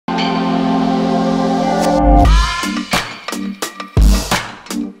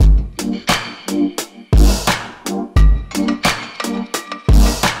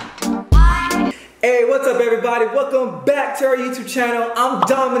back to our YouTube channel. I'm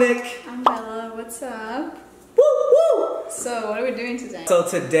Dominic. I'm Bella. What's up? Woo woo! So what are we doing today? So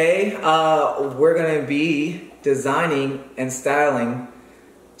today, we're gonna be designing and styling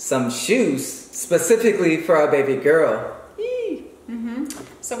some shoes specifically for our baby girl.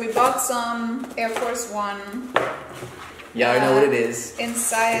 So we bought some Air Force One. Yeah, I know what it is. In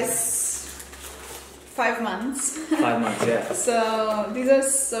size 5 months. 5 months, yeah. So these are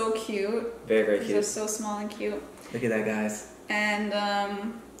so cute. Very, very These cute. are so small and cute. Look at that, guys. And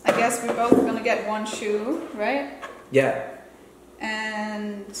I guess we're both gonna get one shoe, right? Yeah.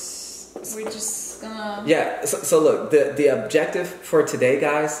 And we're just gonna... Yeah, so look, the objective for today,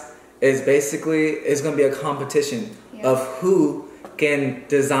 guys, is basically, it's gonna be a competition of who can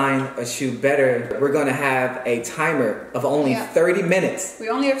design a shoe better. We're gonna have a timer of only 30 minutes. We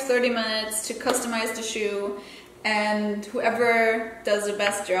only have 30 minutes to customize the shoe, and whoever does the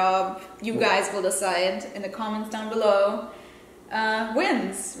best job, you guys will decide in the comments down below,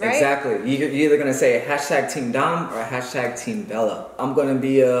 wins, right? Exactly. You're either gonna say hashtag Team Dom or hashtag Team Bella. I'm gonna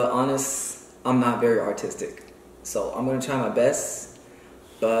be honest, I'm not very artistic. So I'm gonna try my best.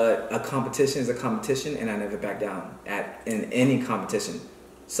 But a competition is a competition, and I never back down in any competition.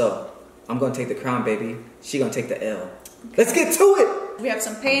 So I'm gonna take the crown, baby. She gonna take the L. Okay. Let's get to it. We have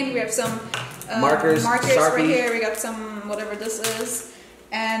some paint. We have some markers right here. We got some whatever this is,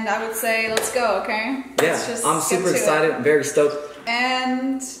 and I would say let's go. Okay. Yeah, I'm super excited. I'm very stoked.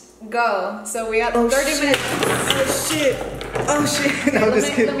 And go. So we got 30 minutes. Oh shit! Oh shit! Okay, No,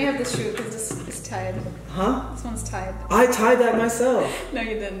 let me have this shoe because this is tied. Huh? This one's tied. I tied that myself. No,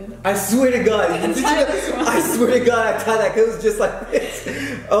 you didn't. I swear to God. I swear to God, I tied that because it was just like this.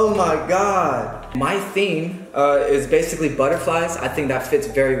 Oh my God. My theme is basically butterflies. I think that fits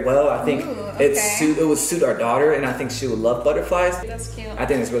very well. I think it would suit our daughter, and I think she would love butterflies. That's cute. I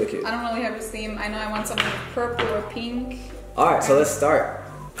think it's really cute. I don't really have this theme. I know I want something purple or pink. Alright, so let's start.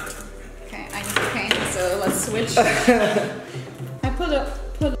 Okay, I need to paint, so let's switch. I put a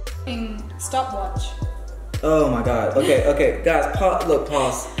stopwatch. Oh my God. Okay, guys,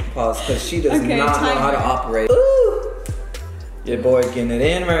 pause, because she does not know how to operate. Ooh. Your boy getting it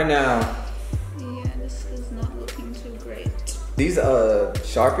in right now. Yeah, this is not looking too great. These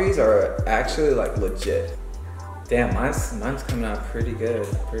Sharpies are actually like legit. Damn, mine's coming out pretty good.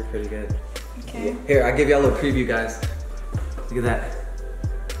 Pretty good. Okay. Yeah. Here, I'll give y'all a little preview, guys. Look at that.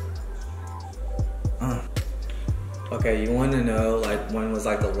 Okay, you want to know like when was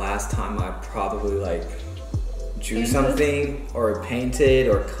like the last time I probably like drew something or painted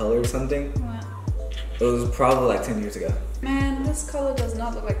or colored something? What? It was probably like 10 years ago. Man, this color does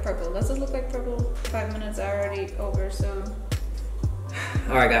not look like purple. Does it look like purple? 5 minutes are already over, so...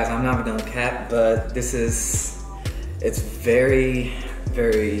 Alright guys, I'm not gonna cap, but it's very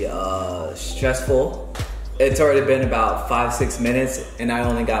stressful. It's already been about 5-6 minutes and I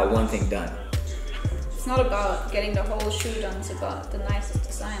only got one thing done. It's not about getting the whole shoe done, it's about the nicest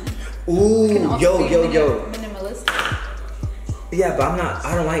design. Ooh, yo. Minimalistic. Yeah, but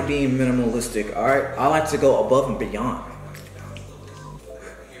I don't like being minimalistic, alright? I like to go above and beyond.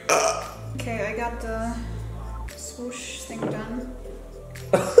 Okay, I got the swoosh thing done.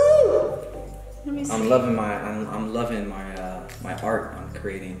 Let me see. I'm loving my art I'm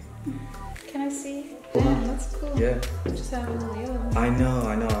creating. Can I see? Damn, that's cool. Yeah. Just have a little yellow. I know,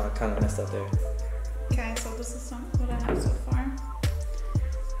 I kind of messed up there. Okay, so this is what I have so far.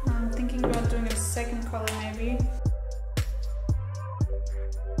 I'm thinking about doing a second color maybe.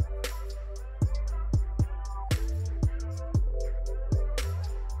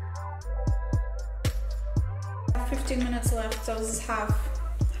 I have 15 minutes left, so this is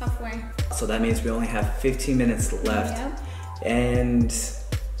halfway. So that means we only have 15 minutes left. Yep. And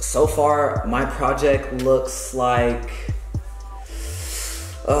so far, my project looks like...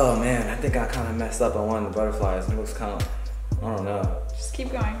 Oh man, I think I kind of messed up on one of the butterflies. It looks kind of, I don't know. Just keep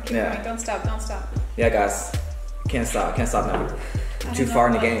going, keep going. Don't stop. Yeah, guys, can't stop now. Too far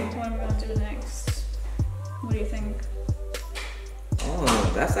in the game. What am I gonna do next? What do you think?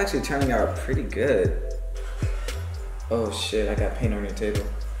 Oh, that's actually turning out pretty good. Oh shit, I got paint on your table.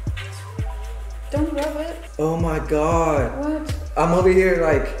 Don't rub it. Oh my God. What? I'm over here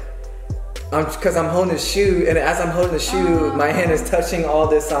like, because I'm holding the shoe, and as I'm holding the shoe, my hand is touching all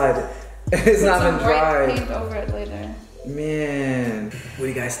this side. It's not been dry. Paint over it later. Man, what do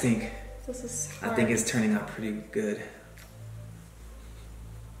you guys think? This is hard. I think it's turning out pretty good.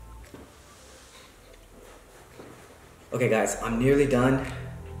 Okay guys, I'm nearly done.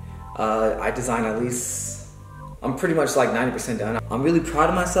 I designed at least, I'm pretty much like 90% done. I'm really proud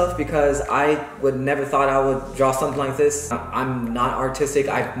of myself because I would never thought I would draw something like this. I'm not artistic.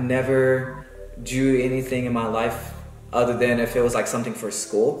 I've never drew anything in my life other than if it was like something for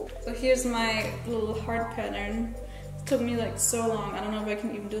school. So here's my little heart pattern. It took me like so long. I don't know if I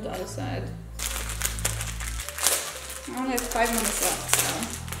can even do the other side. I only have 5 minutes left, so.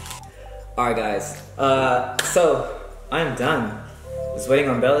 Alright guys, so I'm done. Just waiting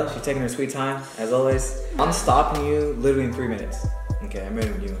on Bella. She's taking her sweet time, as always. I'm stopping you literally in 3 minutes. Okay, I'm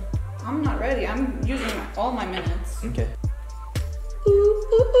ready with you. I'm not ready. I'm using all my minutes. Okay.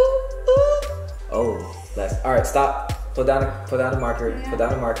 Oh, alright, stop. Put down the marker. Yeah. Put down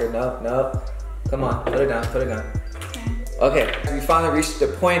the marker. No. Come on, put it down. Okay. Okay, we finally reached the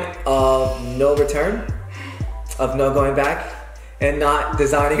point of no return, of no going back, and not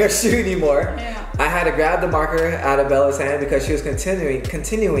designing our shoe anymore. Yeah. I had to grab the marker out of Bella's hand because she was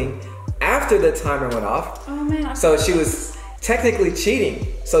continuing after the timer went off. Oh man. So she was technically cheating.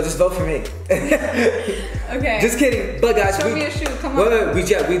 So just vote for me. Okay. Just kidding. But guys, Show me a shoe. Come on. we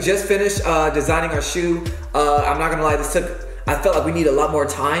just finished designing our shoe. I'm not gonna lie, I felt like we need a lot more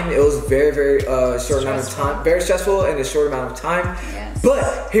time. It was very short amount of time. Very stressful in a short amount of time. Yes.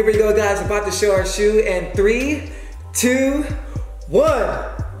 But here we go, guys. We're about to show our shoe in 3, 2,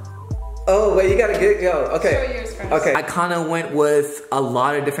 1. Oh wait, you gotta go. Okay. Show yours first. Okay. I kind of went with a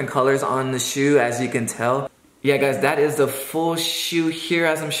lot of different colors on the shoe, as you can tell. Yeah, guys, that is the full shoe here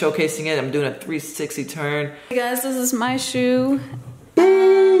as I'm showcasing it. I'm doing a 360 turn. Hey guys, this is my shoe.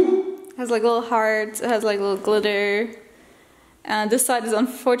 It has like little hearts. It has like little glitter. This side is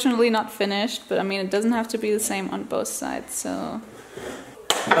unfortunately not finished, but I mean, it doesn't have to be the same on both sides, so.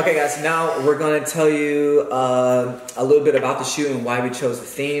 Okay guys, now we're gonna tell you a little bit about the shoe and why we chose the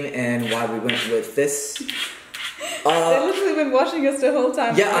theme and why we went with this. They've literally been watching us the whole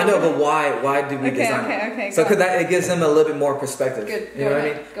time. Yeah, I know, but why did we design it? Okay, so because it gives them a little bit more perspective. Good. You know what I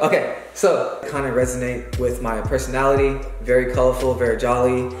mean? Okay, so kind of resonate with my personality, very colorful, very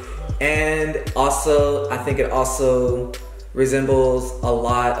jolly, and also I think it also resembles a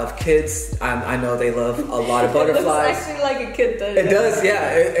lot of kids. I know they love a lot of butterflies. It looks actually like a kid does. It does,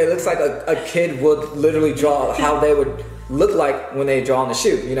 yeah. It looks like a kid would literally draw how they would look like when they draw on the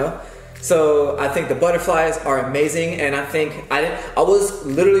shoe, you know? So I think the butterflies are amazing, and I think I was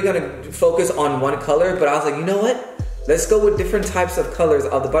literally gonna focus on one color, but I was like, you know what? Let's go with different types of colors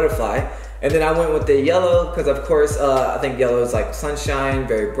of the butterfly. And then I went with the yellow, because of course, I think yellow is like sunshine,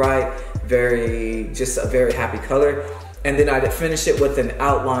 very bright, just a very happy color. And then I finished it with an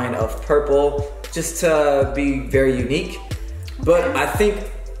outline of purple, just to be very unique. But I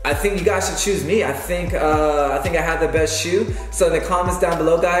think you guys should choose me. I think I had the best shoe. So in the comments down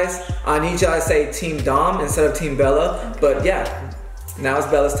below, guys, I need y'all to say Team Dom instead of Team Bella. Okay. But yeah, now it's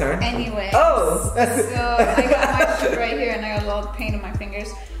Bella's turn. Anyway. Oh! So I got my shoe right here and I got a lot of paint on my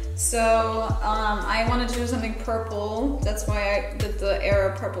fingers. So I wanted to do something purple. That's why I did the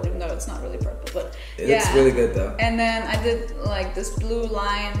arrow purple, even though it's not really purple. But it looks really good though. And then I did like this blue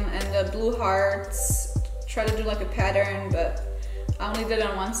line and the blue hearts. Try to do like a pattern, but I only did it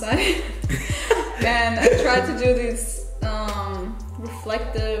on one side. And I tried to do these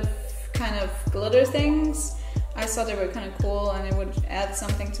reflective kind of glitter things. I thought they were kind of cool and it would add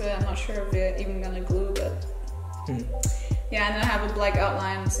something to it. I'm not sure if they're even gonna glue, but yeah, and then I have a black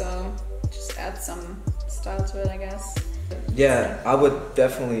outline, so just add some style to it, I guess. Yeah, I would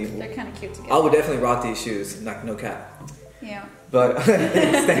definitely. They're kind of cute together. I would definitely rock these shoes, like no cap. Yeah. But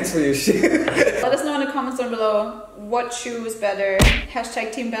thanks for your shoe. Let us know in the comments down below what shoe is better.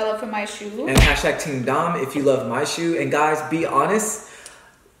 Hashtag Team Bella for my shoe. And hashtag Team Dom if you love my shoe. And guys, be honest,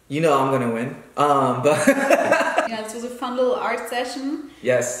 you know I'm gonna win. But yeah, this was a fun little art session.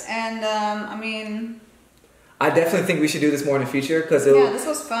 Yes. And I mean, I definitely think we should do this more in the future because this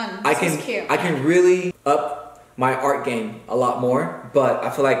was fun. This was cute. I can really up my art game a lot more. But I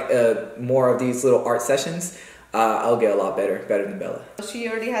feel like more of these little art sessions, I'll get a lot better than Bella. She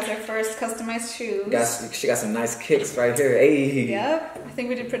already has her first customized shoes. She got some nice kicks right here. Hey. Yep, I think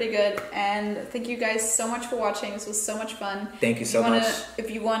we did pretty good. And thank you guys so much for watching. This was so much fun. Thank you so much.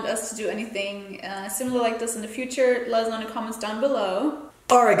 If you want us to do anything similar like this in the future, let us know in the comments down below.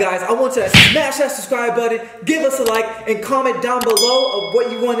 Alright guys, I want you to smash that subscribe button, give us a like, and comment down below of what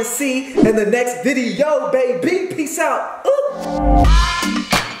you want to see in the next video, baby. Peace out. Ooh.